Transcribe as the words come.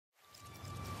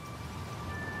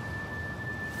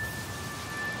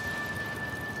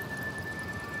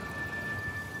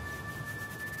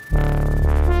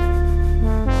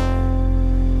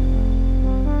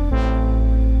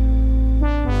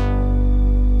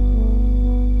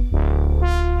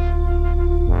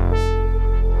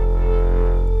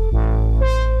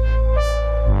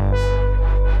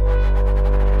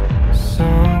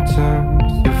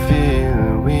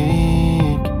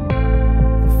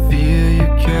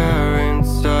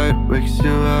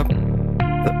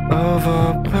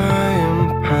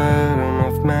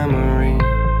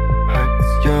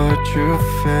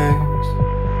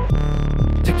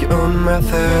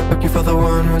Looking for the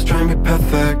one who's trying to be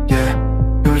perfect, yeah.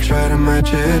 You'll try to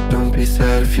match it, don't be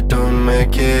sad if you don't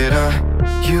make it.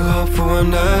 You hope for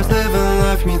wonders, living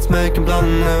life means making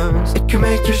blunders. It can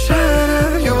make you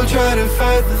shatter, you will try to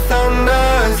fight the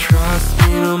thunders. Trust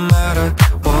me no matter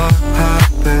what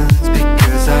happens,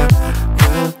 because I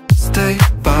will stay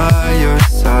by your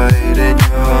side in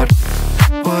your heart.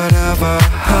 Whatever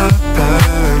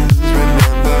happens,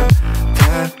 remember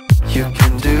that you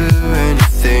can do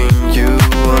anything you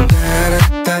want.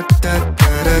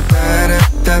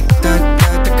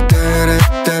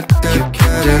 You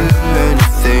can do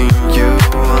anything you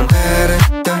want.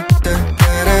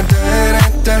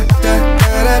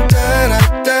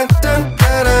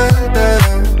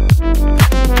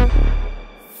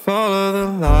 Follow the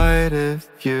light if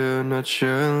you're not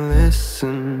sure.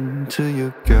 Listen to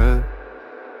your gut.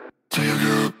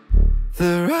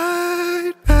 The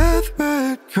right path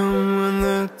will come when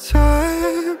the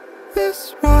time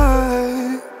is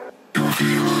right.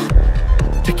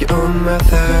 Take your own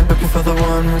method, looking for the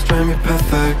one who's trying to be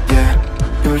perfect, yeah.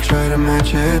 You'll try to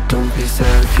match it, don't be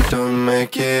sad if you don't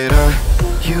make it.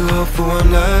 You hope for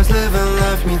wonders, living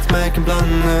life means making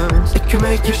blunders. It can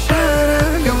make you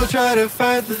shatter, you will try to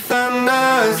fight the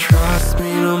thunders. Trust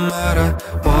me no matter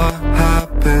what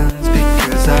happens,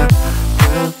 because I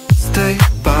will stay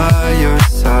by your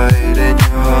side in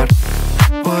your heart.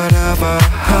 Whatever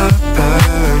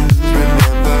happens,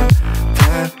 remember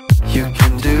that you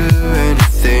can do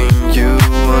anything you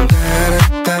want.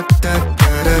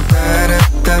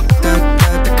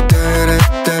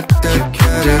 You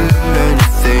can do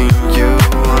anything you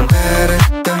want.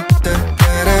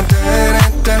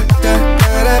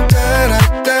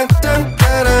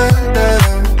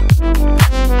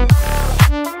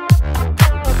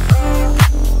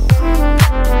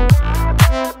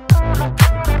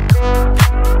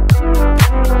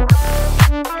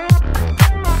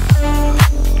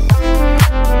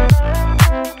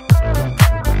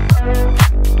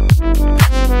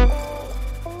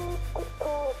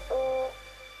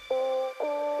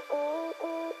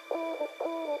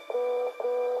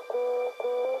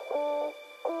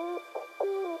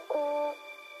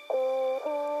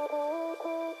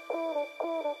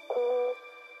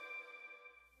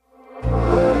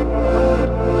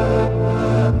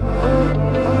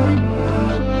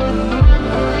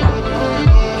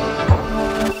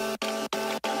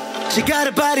 She got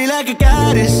a body like a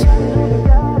goddess,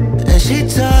 and she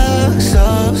talks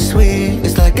so sweet.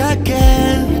 It's like I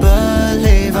can't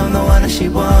believe I'm the one that she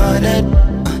wanted.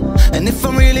 And if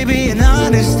I'm really being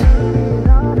honest,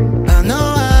 I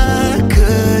know I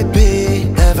could be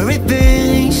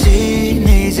everything she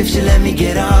needs if she let me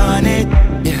get on it,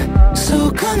 yeah.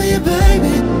 So come here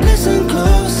baby, listen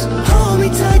close, hold me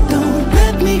tight, don't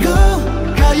let me go.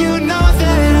 Girl, you know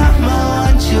that I'ma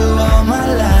want you all my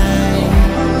life,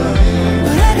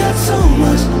 but I got so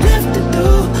much left to do,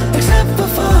 except for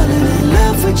falling in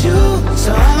love with you.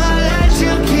 So I'ma let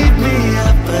you keep me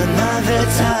up another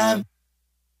time,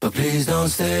 but please don't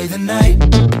stay the night.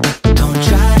 Don't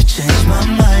try to change my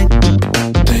mind,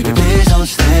 baby, please don't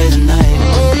stay the night.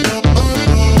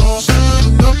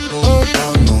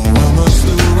 I must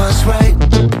do what's right,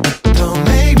 don't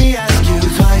make me ask you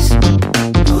twice.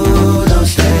 Ooh, don't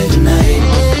stay the night.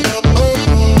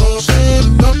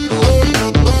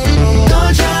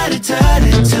 Don't try to turn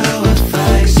it to a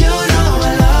fight, 'cause you know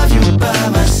I love you by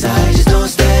my side. Just don't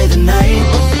stay the night.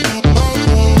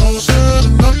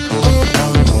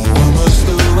 I must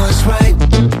do what's right,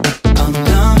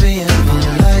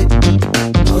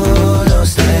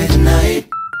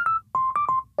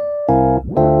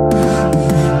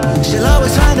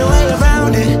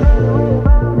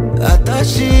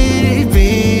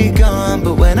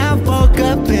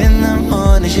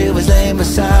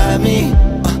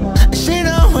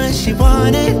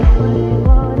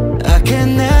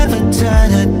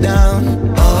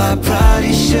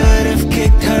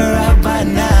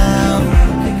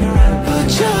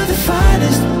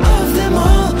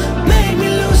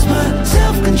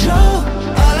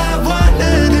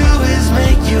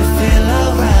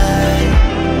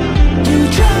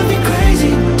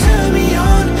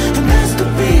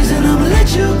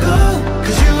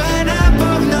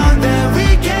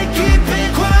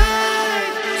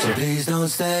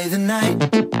 night.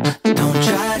 Don't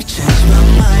try to change my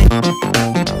mind.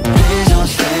 Please don't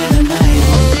stay the night.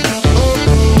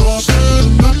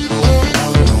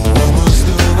 Almost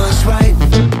do what's right.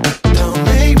 Don't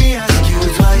make me ask you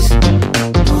twice.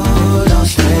 Oh, don't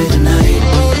stay the night.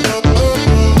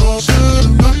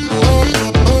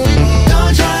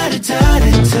 Don't try to turn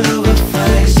it to a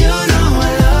phrase. You know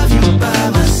I love you by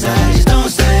my side. Just don't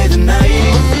stay the night.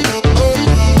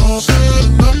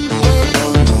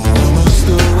 Almost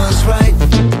do what's right.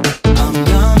 I'm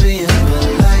done being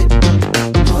polite.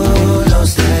 Oh, don't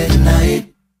stay the night.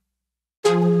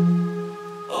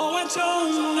 Oh, I don't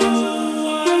know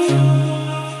why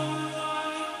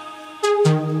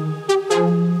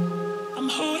I'm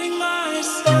holding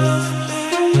myself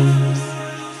back.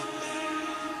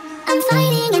 I'm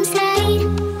fighting inside.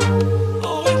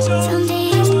 Oh, I don't Some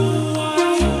days, know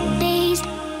why days.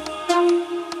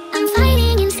 I'm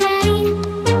fighting inside.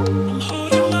 I'm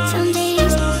holding Some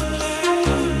days, myself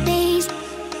back. days.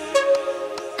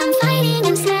 I'm fighting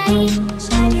inside.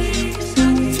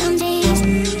 Some days,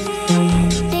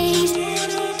 days.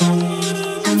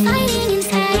 I'm fighting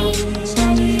inside.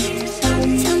 Some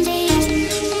days,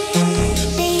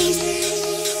 days.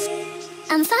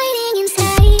 I'm fighting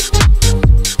inside.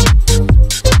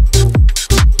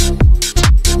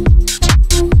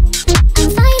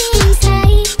 I'm fighting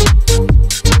inside.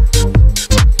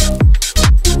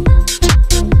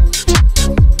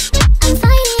 I'm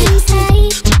fighting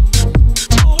inside.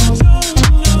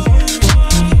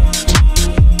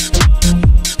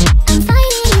 I'm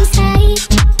fighting inside.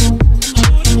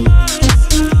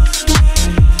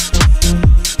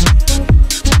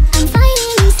 I'm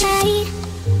fighting inside.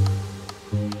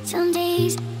 Some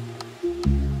days,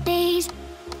 days.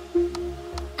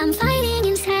 I'm fighting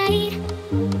inside.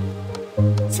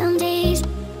 Some days,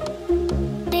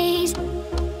 days.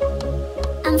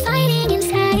 I'm fighting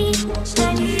inside.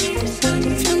 Some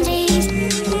days,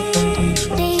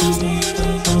 days.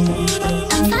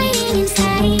 I'm fighting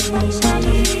inside.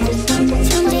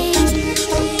 Some days,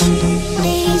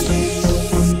 days.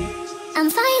 I'm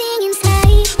fighting inside.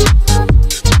 I'm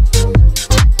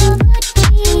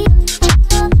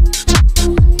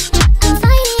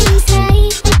fighting inside. I'm fighting inside.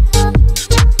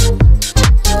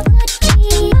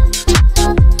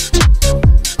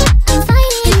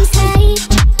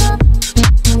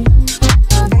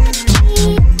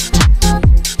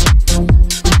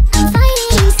 I'm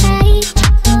fighting inside.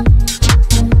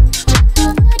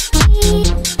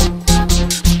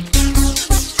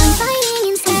 I'm fighting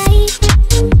inside.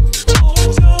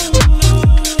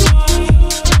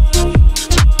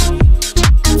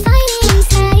 I'm fighting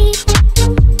inside.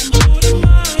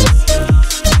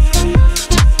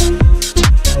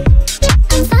 I'm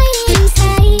fighting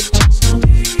inside.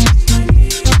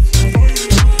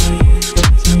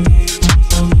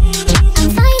 I'm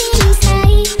fighting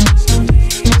inside.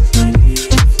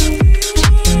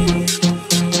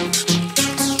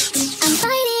 I'm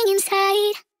fighting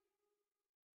inside.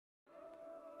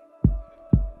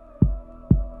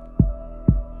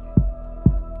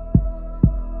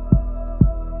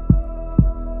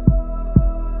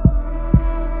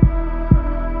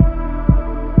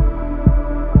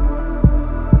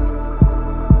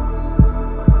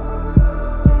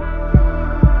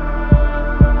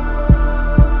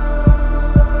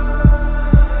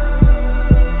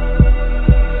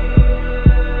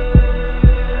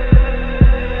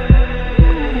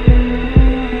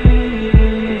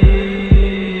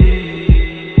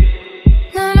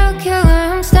 Now look at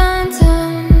where I'm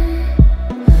standing.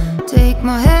 Take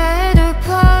my head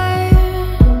apart.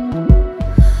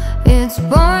 It's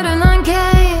boring.